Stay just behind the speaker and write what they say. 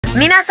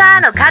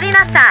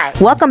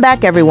Welcome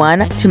back,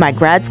 everyone, to my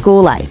grad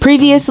school life.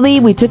 Previously,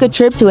 we took a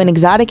trip to an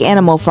exotic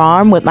animal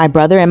farm with my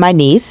brother and my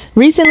niece.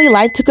 Recently,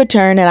 life took a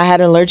turn and I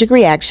had an allergic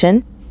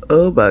reaction.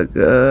 Oh my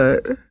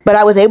God. But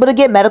I was able to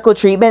get medical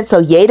treatment, so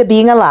yay to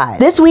being alive.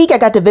 This week, I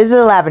got to visit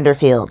a lavender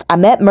field. I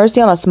met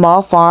Mercy on a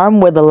small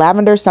farm where the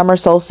lavender summer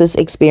solstice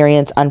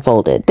experience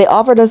unfolded. They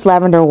offered us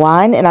lavender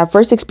wine, and our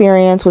first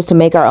experience was to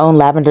make our own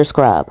lavender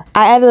scrub.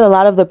 I added a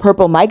lot of the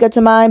purple mica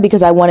to mine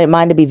because I wanted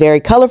mine to be very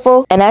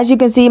colorful, and as you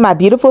can see, my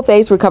beautiful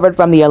face recovered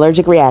from the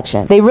allergic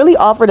reaction. They really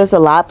offered us a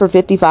lot for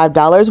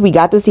 $55. We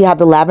got to see how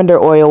the lavender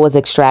oil was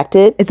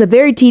extracted. It's a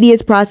very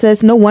tedious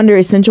process. No wonder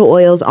essential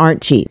oils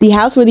aren't cheap. The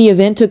house where the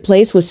event took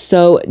place was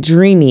so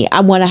dreamy.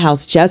 I want a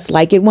house just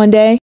like it one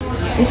day.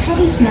 It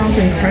probably smells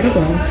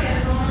incredible.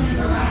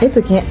 It's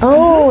a can.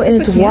 Oh, and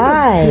it's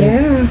wide.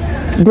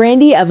 Yeah.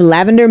 Brandy of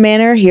Lavender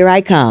Manor, here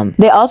I come.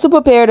 They also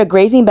prepared a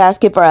grazing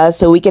basket for us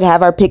so we could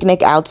have our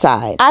picnic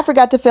outside. I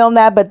forgot to film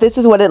that, but this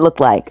is what it looked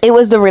like. It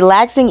was the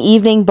relaxing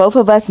evening both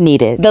of us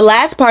needed. The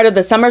last part of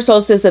the summer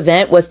solstice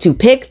event was to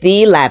pick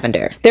the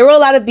lavender. There were a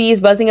lot of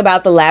bees buzzing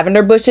about the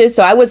lavender bushes,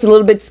 so I was a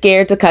little bit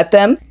scared to cut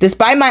them.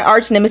 Despite my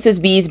arch nemesis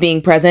bees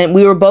being present,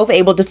 we were both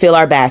able to fill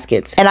our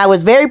baskets. And I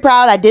was very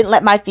proud I didn't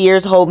let my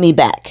fears hold me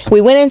back.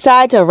 We went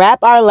inside to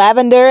wrap our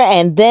lavender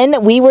and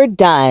then we were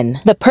done.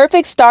 The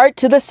perfect start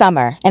to the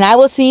summer. And I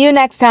will see you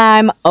next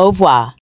time. Au revoir.